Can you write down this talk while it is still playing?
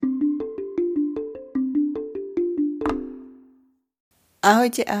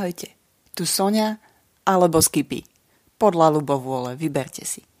Ahojte, ahojte. Tu Soňa alebo Skippy. Podľa ľubovôle, vyberte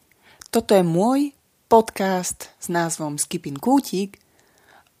si. Toto je môj podcast s názvom Skipin Kútik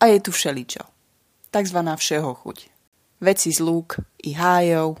a je tu všeličo. Takzvaná všeho chuť. Veci z lúk i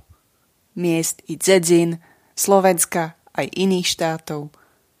hájov, miest i dzedzin, Slovenska aj iných štátov,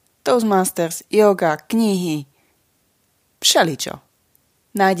 Toastmasters, yoga, knihy, všeličo.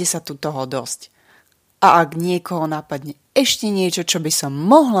 Nájde sa tu toho dosť. A ak niekoho napadne ešte niečo, čo by som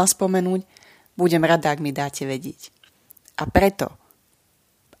mohla spomenúť, budem rada, ak mi dáte vedieť. A preto,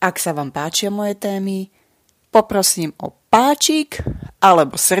 ak sa vám páčia moje témy, poprosím o páčik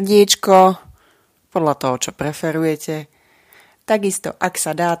alebo srdiečko, podľa toho, čo preferujete. Takisto, ak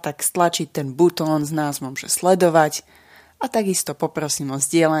sa dá, tak stlačiť ten butón s názvom, že sledovať. A takisto poprosím o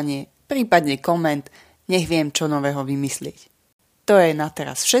zdieľanie, prípadne koment, nech viem, čo nového vymyslieť. To je na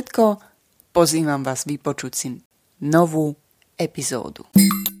teraz všetko. Pozývam vás vypočuť si novú epizódu.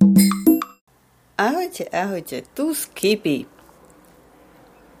 Ahojte, ahojte, tu Skippy.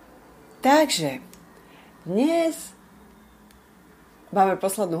 Takže, dnes máme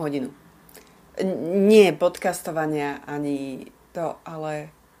poslednú hodinu. Nie podcastovania ani to,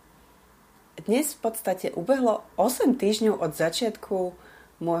 ale dnes v podstate ubehlo 8 týždňov od začiatku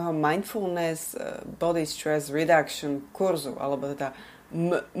môjho Mindfulness Body Stress Reduction kurzu, alebo teda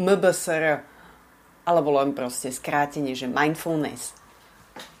MBSR, alebo len proste skrátenie, že mindfulness.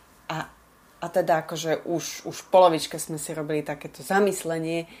 A teda akože už v polovičke sme si robili takéto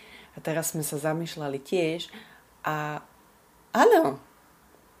zamyslenie a teraz sme sa zamýšľali tiež a áno,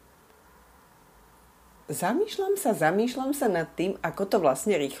 zamýšľam sa nad tým, ako to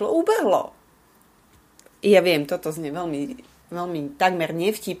vlastne rýchlo ubehlo. Ja viem, toto znie veľmi, veľmi takmer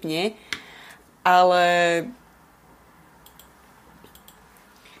nevtipne, ale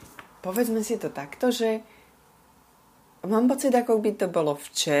povedzme si to takto, že mám pocit, ako by to bolo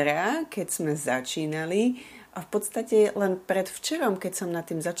včera, keď sme začínali a v podstate len predvčerom, keď som nad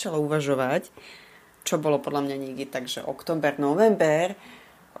tým začala uvažovať, čo bolo podľa mňa niekde takže október, november,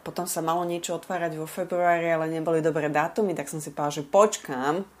 a potom sa malo niečo otvárať vo februári, ale neboli dobré dátumy, tak som si povedala, že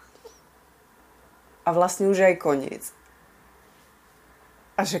počkám a vlastne už aj koniec.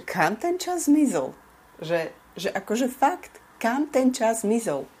 A že kam ten čas zmizol? Že akože fakt, kam ten čas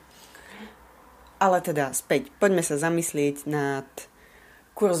zmizol? Ale teda späť, poďme sa zamyslieť nad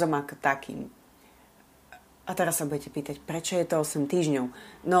kurzom ako takým. A teraz sa budete pýtať, prečo je to 8 týždňov?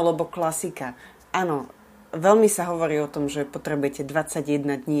 No, lebo klasika. Áno, veľmi sa hovorí o tom, že potrebujete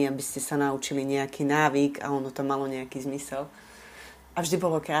 21 dní, aby ste sa naučili nejaký návyk a ono to malo nejaký zmysel. A vždy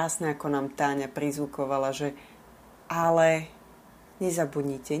bolo krásne, ako nám Táňa prizvukovala, že ale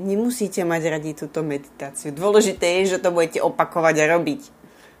nezabudnite, nemusíte mať radi túto meditáciu. Dôležité je, že to budete opakovať a robiť.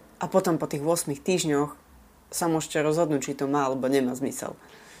 A potom po tých 8 týždňoch sa môžete rozhodnúť, či to má alebo nemá zmysel.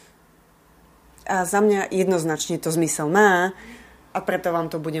 A za mňa jednoznačne to zmysel má a preto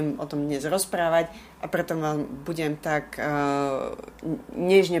vám to budem o tom dnes rozprávať a preto vám budem tak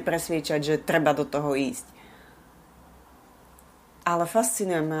nežne presviečať, že treba do toho ísť. Ale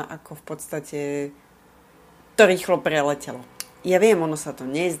fascinuje ma, ako v podstate to rýchlo preletelo. Ja viem, ono sa to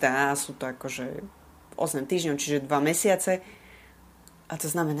nezdá, sú to akože 8 týždňov, čiže 2 mesiace. A to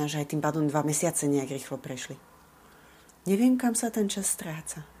znamená, že aj tým pádom 2 mesiace nejak rýchlo prešli. Neviem, kam sa ten čas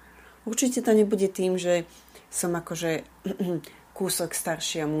stráca. Určite to nebude tým, že som akože kúsok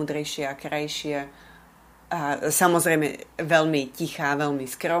staršia, múdrejšia a krajšia. A samozrejme veľmi tichá, veľmi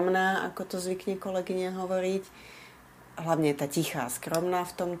skromná, ako to zvykne kolegyňa hovoriť. Hlavne tá tichá a skromná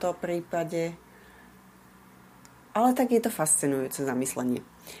v tomto prípade. Ale tak je to fascinujúce zamyslenie.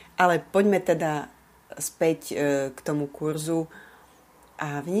 Ale poďme teda späť k tomu kurzu.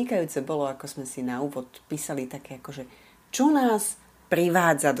 A vynikajúce bolo, ako sme si na úvod písali také akože, čo nás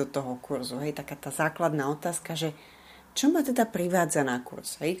privádza do toho kurzu, hej, taká tá základná otázka, že čo ma teda privádza na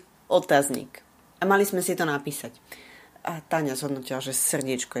kurz, hej, otáznik. A mali sme si to napísať. A Táňa zhodnotila, že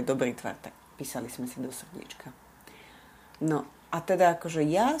srdiečko je dobrý tvar, tak písali sme si do srdiečka. No, a teda akože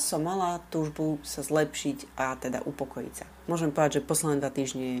ja som mala túžbu sa zlepšiť a teda upokojiť sa. Môžem povedať, že posledné 2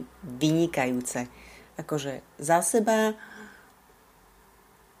 týždne je vynikajúce. Akože za seba.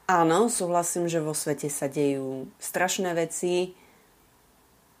 Áno, súhlasím, že vo svete sa dejú strašné veci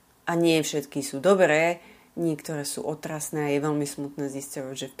a nie všetky sú dobré, niektoré sú otrasné a je veľmi smutné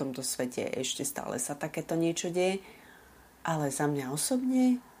zisťovať, že v tomto svete ešte stále sa takéto niečo deje, ale za mňa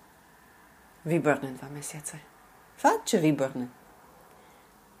osobne výborné 2 mesiace. Fakt, že výborné.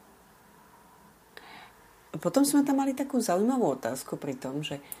 Potom sme tam mali takú zaujímavú otázku pri tom,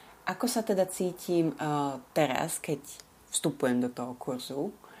 že ako sa teda cítim teraz, keď vstupujem do toho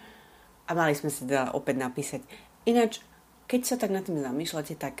kurzu. A mali sme si teda opäť napísať. Ináč, keď sa tak nad tým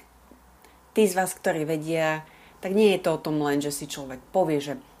zamýšľate, tak tí z vás, ktorí vedia, tak nie je to o tom len, že si človek povie,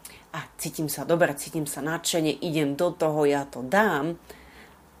 že cítim sa dobre, cítim sa nadšene, idem do toho, ja to dám.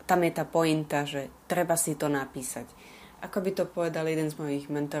 Tam je tá pointa, že treba si to napísať. Ako by to povedal jeden z mojich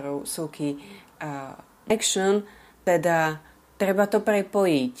mentorov, Suki, action, teda treba to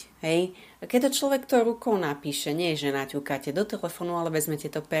prepojiť. Hej? Keď to človek to rukou napíše, nie že naťukáte do telefónu, ale vezmete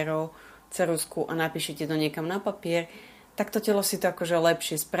to pero, ceruzku a napíšete to niekam na papier, tak to telo si to akože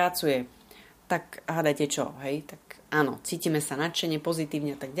lepšie spracuje. Tak hádajte čo, hej? Tak áno, cítime sa nadšene,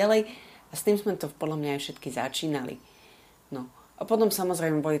 pozitívne a tak ďalej. A s tým sme to podľa mňa aj všetky začínali. No. A potom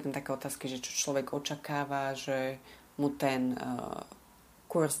samozrejme boli tam také otázky, že čo človek očakáva, že mu ten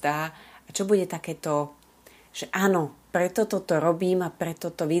kurz dá. A čo bude takéto, že áno, preto toto robím a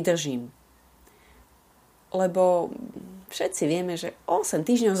preto to vydržím. Lebo všetci vieme, že 8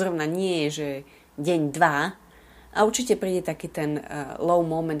 týždňov zrovna nie je, že deň 2, a určite príde taký ten low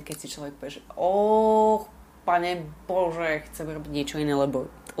moment, keď si človek povie, že Pane Bože, chcem robiť niečo iné,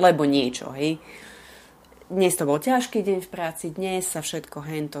 lebo niečo, hej. Dnes to bol ťažký deň v práci, dnes sa všetko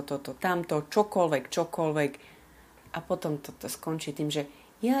hento, toto, tamto, čokoľvek. A potom toto skončí tým, že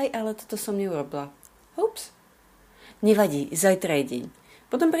ale toto som neurobila. Ups. Nevadí, zajtra je deň.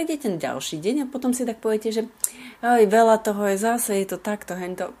 Potom príde ten ďalší deň a potom si tak poviete, že veľa toho je zase, je to takto,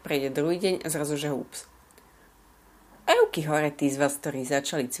 hento. Príde druhý deň a zrazu, že ups. A ruky hore tí z vás, ktorí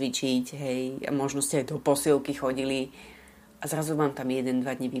začali cvičiť, hej, a možno ste aj do posilky chodili a zrazu vám tam 1-2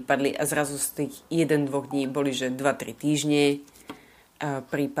 dní vypadli a zrazu z tých 1-2 dní boli, že 2-3 týždne, a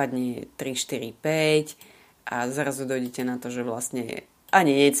prípadne 3-4-5 a zrazu dojdete na to, že vlastne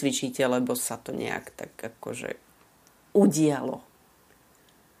ani necvičíte, lebo sa to nejak tak akože udialo.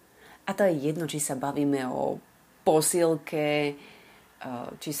 A to je jedno, či sa bavíme o posilke,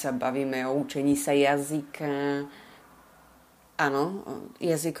 či sa bavíme o učení sa jazyka. Áno,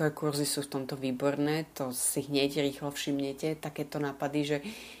 jazykové kurzy sú v tomto výborné, to si hneď rýchlo všimnete, takéto nápady, že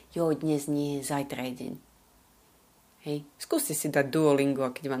dnes nie, zajtra je deň. Hej, skúste si dať Duolingo a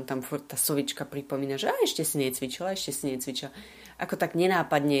keď vám tam furt tá sovička pripomína, že ešte si necvičila. Ako tak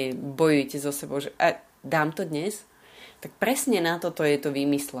nenápadne bojujete so sebou, že dám to dnes? Tak presne na toto je to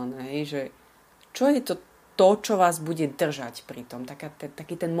vymyslené, hej, že čo je to, čo vás bude držať pri tom,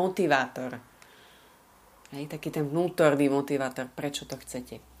 taký ten motivátor. Hej, taký ten vnútorný motivátor, prečo to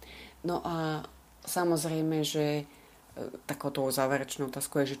chcete. No a samozrejme, že takouto záverečnou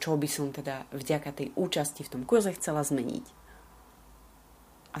otázkou je, že čo by som teda vďaka tej účasti v tom kurze chcela zmeniť.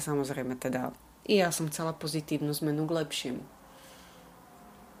 A samozrejme teda ja som chcela pozitívnu zmenu k lepšiemu.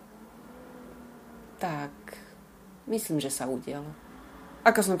 Tak, myslím, že sa udialo.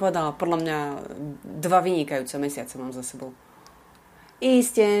 Ako som povedala, podľa mňa 2 vynikajúce mesiace mám za sebou.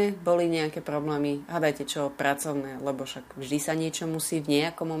 Isté, boli nejaké problémy, hádajte čo, pracovné, lebo však vždy sa niečo musí v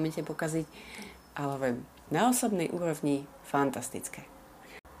nejakom momente pokaziť, ale na osobnej úrovni fantastické.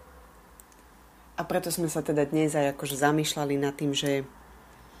 A preto sme sa teda dnes aj akože zamýšľali nad tým, že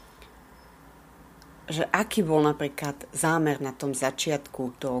aký bol napríklad zámer na tom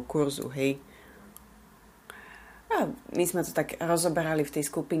začiatku toho kurzu, hej. A my sme to tak rozoberali v tej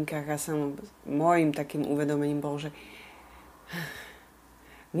skupinkách a môjim takým uvedomením bol, že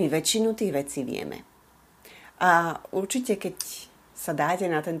my väčšinu tých vecí vieme. A určite, keď sa dáte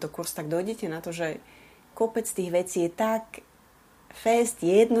na tento kurz, tak dojdete na to, že kopec tých vecí je tak fest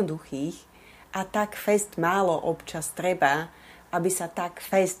jednoduchých a tak fest málo občas treba, aby sa tak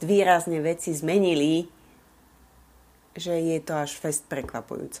fest výrazne veci zmenili, že je to až fest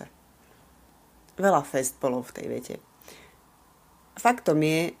prekvapujúce. Veľa fest bolo v tej vete. Faktom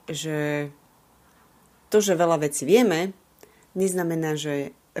je, že to, že veľa vecí vieme, neznamená,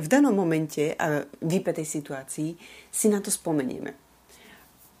 že v danom momente a v vypätej situácii si na to spomenieme.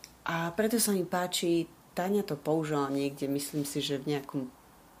 A preto sa mi páči, Táňa to použila niekde, myslím si, že v nejakom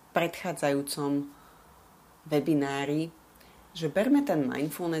predchádzajúcom webinári, že berme ten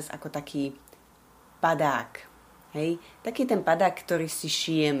mindfulness ako taký padák. Hej? Taký ten padák, ktorý si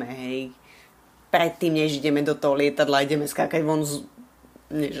šijeme, hej? Predtým, než ideme do toho lietadla, ideme skákať von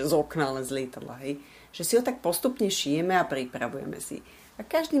z okna, ale z lietadla, hej? Že si ho tak postupne šijeme a pripravujeme si. A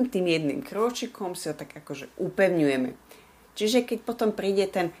každým tým jedným kročikom si ho tak akože upevňujeme. Čiže keď potom príde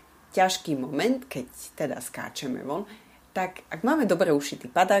ten ťažký moment, keď teda skáčeme von, tak ak máme dobre ušitý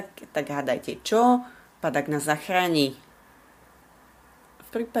padák, tak hádajte čo? Padák nás zachráni. V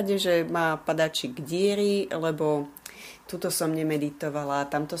prípade, že má padáčik diery, lebo tuto som nemeditovala,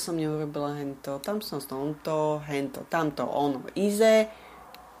 tamto som neurobila hento, tam som tomto, hento, tamto, ono, ize,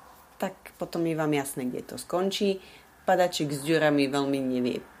 tak potom je vám jasné, kde to skončí. Padačik s ďurami veľmi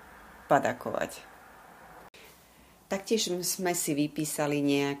nevie padakovať. taktiež sme si vypísali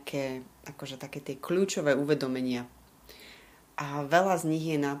nejaké, akože také tie kľúčové uvedomenia. A veľa z nich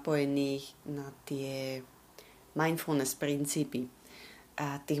je napojených na tie mindfulness princípy.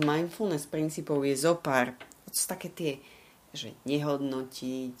 A tých mindfulness princípov je zopár. To sú také tie, že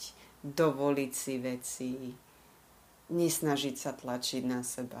nehodnotiť, dovoliť si veci, nesnažiť sa tlačiť na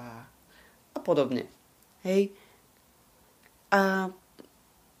seba a podobne. Hej. A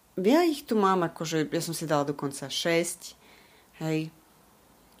ja ich tu mám, akože ja som si dala dokonca 6. Hej.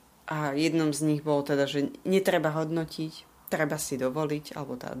 A jednom z nich bolo teda, že netreba hodnotiť, treba si dovoliť,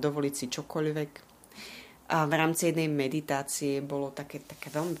 alebo teda dovoliť si čokoľvek. A v rámci jednej meditácie bolo také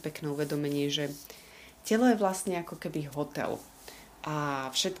veľmi pekné uvedomenie, že telo je vlastne ako keby hotel.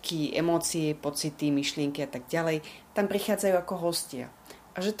 A všetky emócie, pocity, myšlienky a tak ďalej tam prichádzajú ako hostia.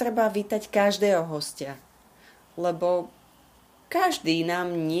 A že treba vítať každého hostia. Lebo každý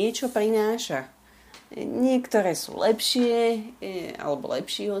nám niečo prináša. Niektoré sú lepšie, alebo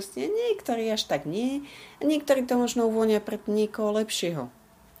lepší hostia, niektorí až tak nie. A niektorí to možno uvoľnia pred niekoho lepšieho.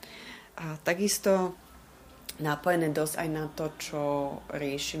 A takisto napojené dosť aj na to, čo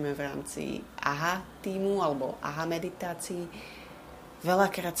riešime v rámci AHA týmu alebo AHA meditácií.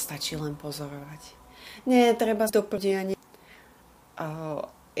 Veľakrát stačí len pozorovať. Nie, treba doplniť.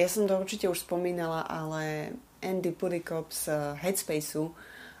 Ja som to určite už spomínala, ale Andy Pudikop z Headspaceu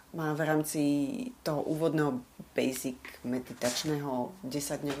má v rámci toho úvodného basic meditačného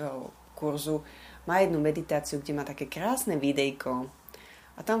 10-dňového kurzu má jednu meditáciu, kde má také krásne videjko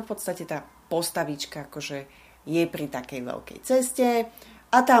a tam v podstate tá postavička akože je pri takej veľkej ceste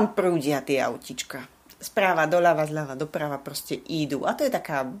a tam prúdia tie autička. Správa doľava, zľava doprava proste idú. A to je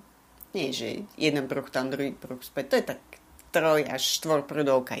taká, nie že jeden pruh tam, druhý pruh späť, to je tak 3 až 4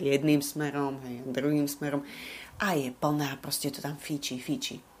 prúdovka jedným smerom, hej, druhým smerom a je plná, proste to tam fíči.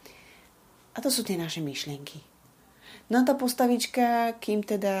 A to sú tie naše myšlienky. No a tá postavička, kým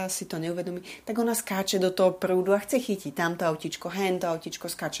teda si to neuvedomí, tak ona skáče do toho prúdu a chce chytiť tamto autičko, hento autičko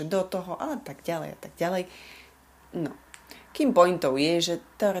skáče do toho a tak ďalej. No, kým pointou je, že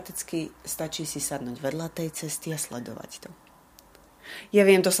teoreticky stačí si sadnúť vedľa tej cesty a sledovať to. Ja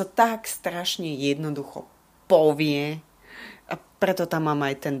viem, to sa tak strašne jednoducho povie a preto tam mám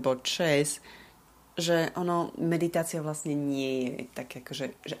aj ten bod 6, že meditácia vlastne nie je tak akože,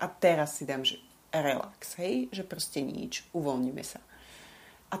 že a teraz si dám, že relax, hej, že proste nič, uvoľníme sa.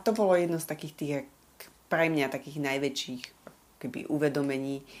 A to bolo jedno z takých tých, pre mňa takých najväčších keby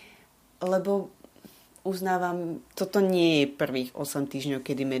uvedomení, lebo uznávam, toto nie je prvých 8 týždňov,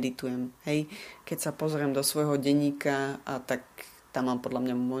 kedy meditujem, hej. Keď sa pozriem do svojho denníka a tak tam mám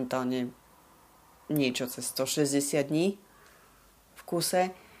podľa mňa momentálne niečo cez 160 dní v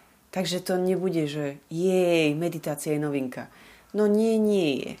kuse. Takže to nebude, že meditácia je novinka. No nie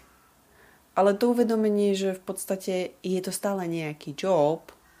je. Ale to uvedomenie, že v podstate je to stále nejaký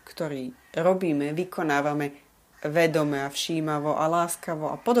job, ktorý robíme, vykonávame vedome a všímavo a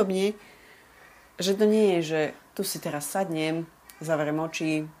láskavo a podobne, že to nie je, že tu si teraz sadnem, zavriem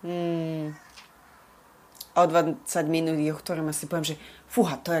oči a o 20 minút, o ktorom si poviem, že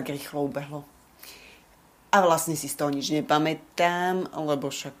fúha, to jak rýchlo ubehlo. A vlastne si z toho nič nepamätám, lebo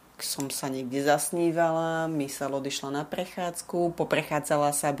však som sa niekde zasnívala, myseľ odišla na prechádzku, poprechádzala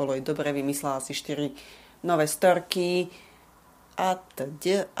sa, bolo jej dobre, vymyslela si 4 nové storky a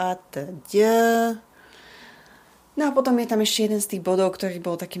teda. No a potom je tam ešte jeden z tých bodov, ktorý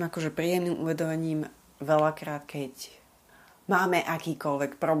bol takým akože príjemným uvedomením veľakrát, keď máme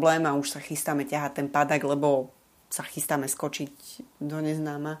akýkoľvek problém a už sa chystáme ťahať ten padak, lebo sa chystáme skočiť do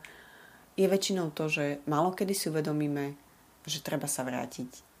neznáma, je väčšinou to, že malokedy si uvedomíme, že treba sa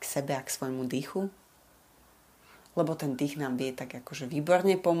vrátiť k sebe a k svojmu dýchu, lebo ten dých nám vie tak akože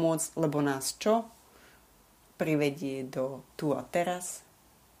výborne pomôcť, lebo nás čo? Privedie do tu a teraz,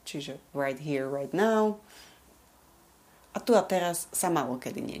 čiže right here, right now. A tu a teraz sa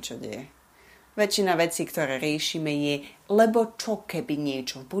malokedy niečo deje. Väčšina vecí, ktoré riešime je, lebo čo keby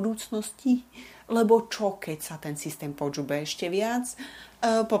niečo v budúcnosti, lebo čo keď sa ten systém počúbe ešte viac.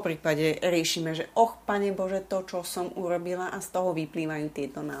 Po prípade riešime, že Pane Bože, to, čo som urobila a z toho vyplývajú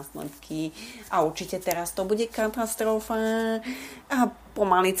tieto následky a určite teraz to bude katastrofa a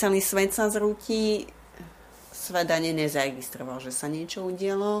pomaly celý svet sa zrúti. Svet ani nezaregistroval, že sa niečo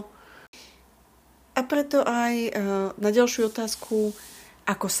udialo. A preto aj na ďalšiu otázku,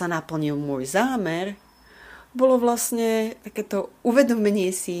 ako sa naplnil môj zámer, bolo vlastne takéto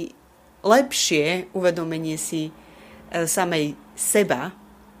uvedomenie si, lepšie uvedomenie si samej seba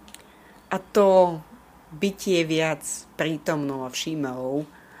a to bytie viac prítomnou a všímavou,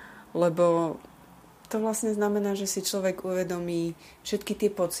 lebo to vlastne znamená, že si človek uvedomí všetky tie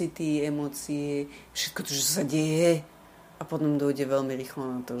pocity, emócie, všetko to, čo sa deje a potom dojde veľmi rýchlo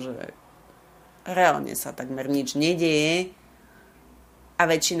na to, že reálne sa takmer nič nedieje a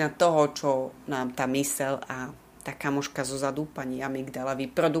väčšina toho, čo nám tá myseľ a tá kamoška zo zadu, pani amygdala,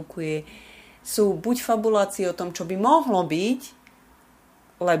 vyprodukuje, sú buď fabulácie o tom, čo by mohlo byť,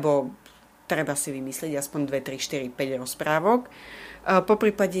 lebo treba si vymyslieť aspoň 2, 3, 4, 5 rozprávok. Po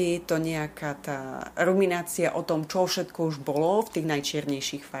prípade je to nejaká tá ruminácia o tom, čo všetko už bolo v tých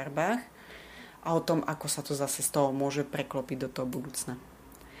najčiernejších farbách a o tom, ako sa to zase z toho môže preklopiť do toho budúcna.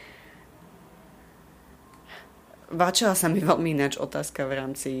 Váčila sa mi veľmi ináč otázka v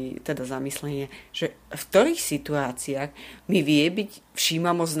rámci teda zamyslenia, že v ktorých situáciách mi vie byť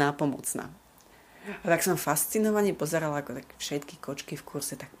všímavosť nápomocná. A tak som fascinovane pozerala, ako tak všetky kočky v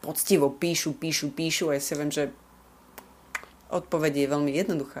kurse tak poctivo píšu a ja si viem, že odpoveď je veľmi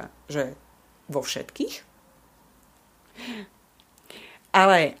jednoduchá, že vo všetkých.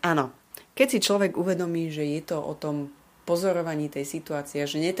 Ale áno, keď si človek uvedomí, že je to o tom pozorovaní tej situácie,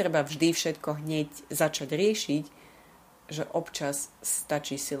 že netreba vždy všetko hneď začať riešiť, že občas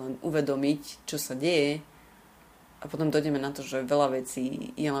stačí si len uvedomiť, čo sa deje a potom dojdeme na to, že veľa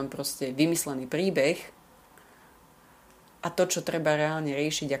vecí je len proste vymyslený príbeh a to, čo treba reálne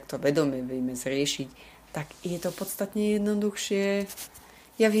riešiť, ak to vedome vieme zriešiť, tak je to podstatne jednoduchšie.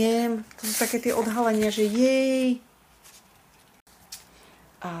 Ja viem, to sú také tie odhalenia, že jej.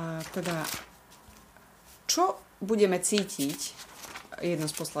 A teda, čo budeme cítiť,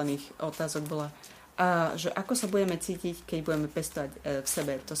 jedna z posledných otázok bola, že ako sa budeme cítiť, keď budeme pestovať v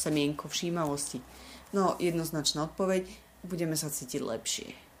sebe to semienko všímavosti. No, jednoznačná odpoveď, budeme sa cítiť lepšie.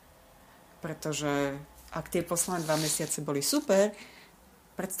 Pretože ak tie posledné 2 mesiace boli super,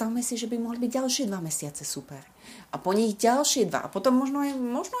 predstavme si, že by mohli byť ďalšie 2 mesiace super. A po nich ďalšie 2. A potom možno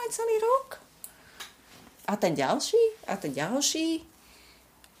aj celý rok. A ten ďalší.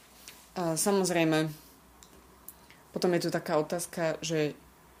 A samozrejme, potom je tu taká otázka, že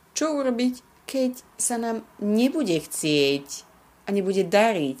čo urobiť, keď sa nám nebude chcieť a nebude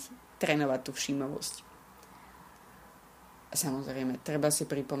dariť trénovať tú všímavosť. A samozrejme, treba si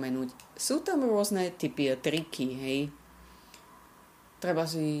pripomenúť, sú tam rôzne typy a triky, hej. Treba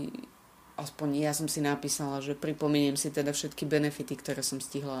si, aspoň ja som si napísala, že pripomeniem si teda všetky benefity, ktoré som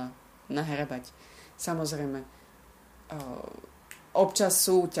stihla nahrabať. Samozrejme, občas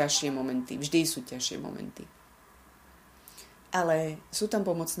sú ťažšie momenty, vždy sú ťažšie momenty. Ale sú tam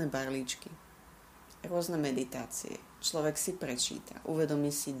pomocné barlíčky, rôzne meditácie. Človek si prečíta, uvedomí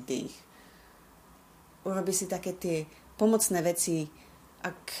si dých. Urobí si také tie pomocné veci,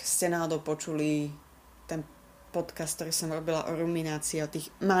 ak ste náhodou počuli ten podcast, ktorý som robila o ruminácii, o tých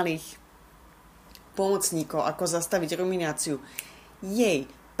malých pomocníkov, ako zastaviť rumináciu.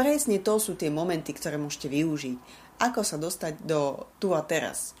 Presne to sú tie momenty, ktoré môžete využiť. Ako sa dostať do tu a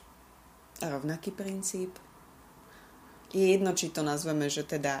teraz. A rovnaký princíp. Je jedno, či to nazveme, že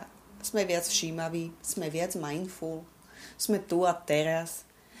teda sme viac všímaví, sme viac mindful, sme tu a teraz,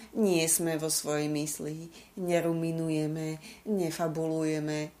 nie sme vo svojej mysli, neruminujeme,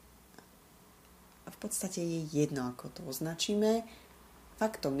 nefabulujeme. V podstate je jedno, ako to označíme.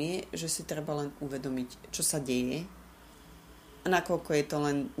 Faktom je, že si treba len uvedomiť, čo sa deje a nakoľko je to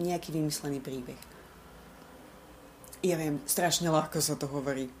len nejaký vymyslený príbeh. Ja viem, strašne ľahko sa to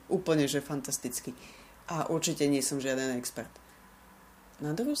hovorí. Úplne, že fantasticky. A určite nie som žiaden expert.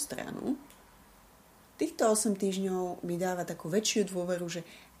 Na druhú stranu, týchto 8 týždňov mi dáva takú väčšiu dôveru, že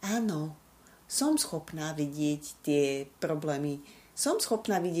áno, som schopná vidieť tie problémy. Som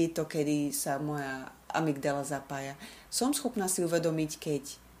schopná vidieť to, kedy sa moja amygdala zapája. Som schopná si uvedomiť, keď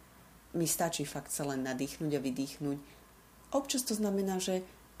mi stačí fakt sa len nadýchnuť a vydýchnuť. Občas to znamená, že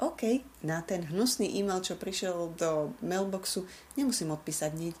OK, na ten hnusný e-mail, čo prišiel do mailboxu, nemusím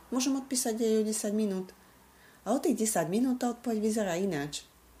odpísať hneď. Môžem odpísať aj o 10 minút. A o tých 10 minút tá odpoveď vyzerá ináč.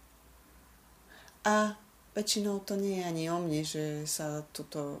 A väčšinou to nie je ani o mne, že sa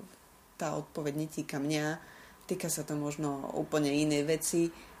tá odpoveď netýka mňa. Týka sa to možno úplne inej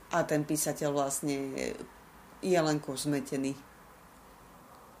veci a ten písateľ vlastne je len zmetený.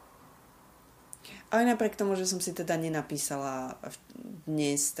 Aj napriek tomu, že som si teda nenapísala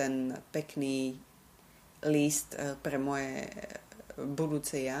dnes ten pekný list pre moje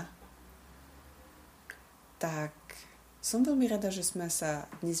budúce ja, tak som veľmi rada, že sme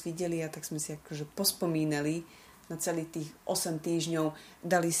sa dnes videli a tak sme si akože pospomínali na celých tých 8 týždňov,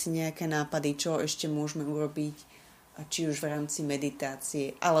 dali si nejaké nápady, čo ešte môžeme urobiť, či už v rámci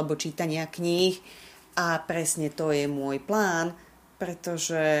meditácie alebo čítania kníh. A presne to je môj plán,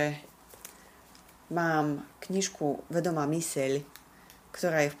 pretože mám knižku Vedomá myseľ,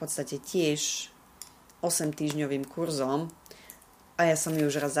 ktorá je v podstate tiež 8-týždňovým kurzom a ja som ju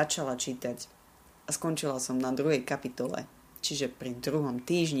už raz začala čítať a skončila som na 2. kapitole, čiže pri 2.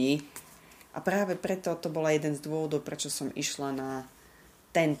 týždni. A práve preto to bola jeden z dôvodov, prečo som išla na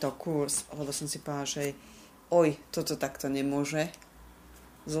tento kurz, lebo som si povedala, že toto takto nemôže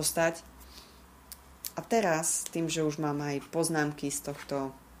zostať. A teraz, tým, že už mám aj poznámky z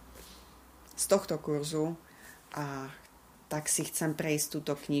tohto kurzu, a tak si chcem prejsť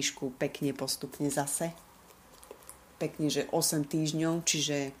túto knižku pekne postupne zase. Pekne, že 8 týždňov,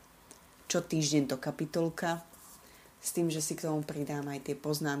 čiže čo týždeň to kapitolka. S tým, že si k tomu pridám aj tie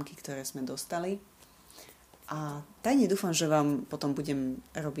poznámky, ktoré sme dostali. A tajne dúfam, že vám potom budem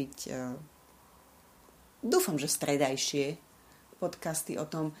robiť, dúfam, že stredajšie podcasty o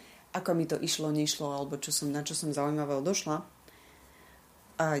tom, ako mi to išlo, nešlo, alebo na čo som zaujímavého došla.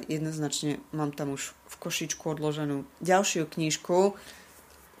 A jednoznačne mám tam už v košičku odloženú ďalšiu knižku,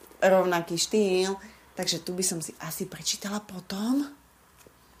 rovnaký štýl, takže tu by som si asi prečítala potom.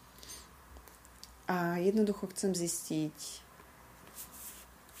 A jednoducho chcem zistiť,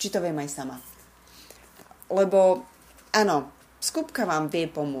 či to viem aj sama. Lebo áno, skupka vám vie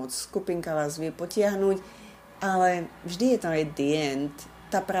pomôcť, skupinka vás vie potiahnuť, ale vždy je to at the end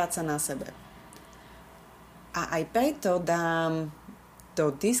tá práca na sebe. A aj preto dám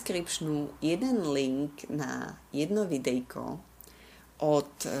do descriptionu jeden link na jedno videjko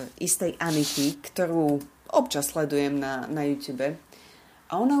od istej Anity, ktorú občas sledujem na YouTube.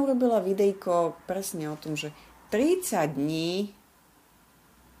 A ona urobila videjko presne o tom, že 30 dní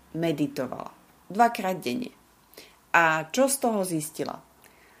meditovala. 2-krát denne. A čo z toho zistila?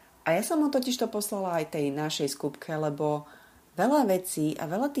 A ja som mu totiž to poslala aj tej našej skupke, lebo veľa vecí a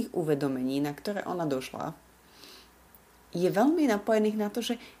veľa tých uvedomení, na ktoré ona došla, je veľmi napojených na to,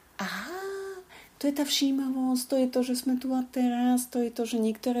 že to je tá všímavosť, to je to, že sme tu a teraz, to je to, že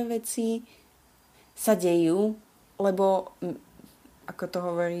niektoré veci sa dejú, lebo ako to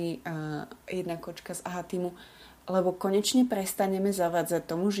hovorí jedna kočka z Ahatimu, lebo konečne prestaneme zavádzať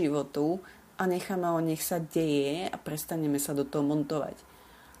tomu životu a necháme ho, nech sa deje a prestaneme sa do toho montovať.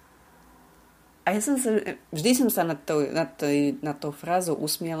 A vždy som sa na tou frázou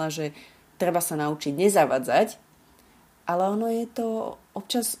usmiela, že treba sa naučiť nezavadzať, ale ono je to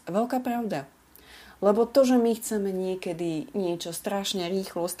občas veľká pravda. Lebo to, že my chceme niekedy niečo strašne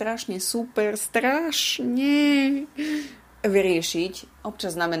rýchlo, strašne super, strašne vyriešiť,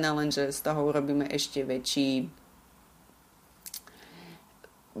 občas znamená len, že z toho urobíme ešte väčší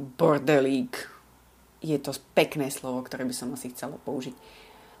bordelík. Je to pekné slovo, ktoré by som asi chcela použiť.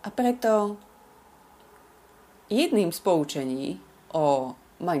 A preto jedným z poučení o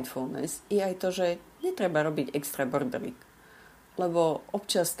mindfulness je aj to, že netreba robiť extra bordelík. Lebo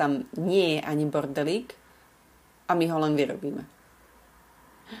občas tam nie je ani bordelík a my ho len vyrobíme.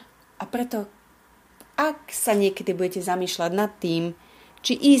 A preto, ak sa niekedy budete zamýšľať nad tým,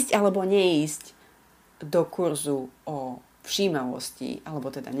 či ísť alebo neísť do kurzu o všímavosti, alebo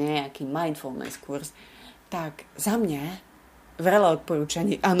teda nejaký mindfulness kurz, tak za mňa veľa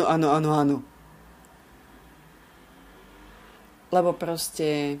odporúčaní áno. Lebo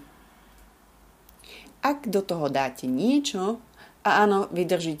proste, ak do toho dáte niečo, a áno,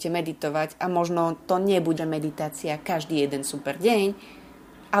 vydržíte meditovať a možno to nebude meditácia každý jeden super deň,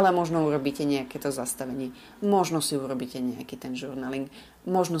 ale možno urobíte nejaké to zastavenie, možno si urobíte nejaký ten journaling,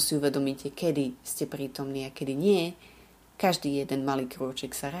 možno si uvedomíte, kedy ste prítomní a kedy nie, každý jeden malý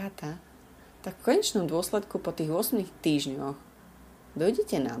krôčik sa ráta, tak v konečnom dôsledku po tých 8 týždňoch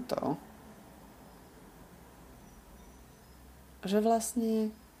dojdete na to, že vlastne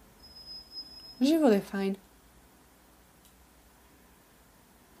život je fajn.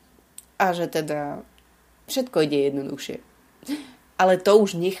 A že teda všetko ide jednoduchšie. Ale to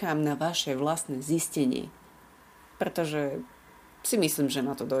už nechám na vaše vlastné zistenie. Pretože si myslím, že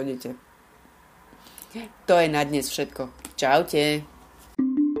na to dojdete. To je na dnes všetko. Čaute.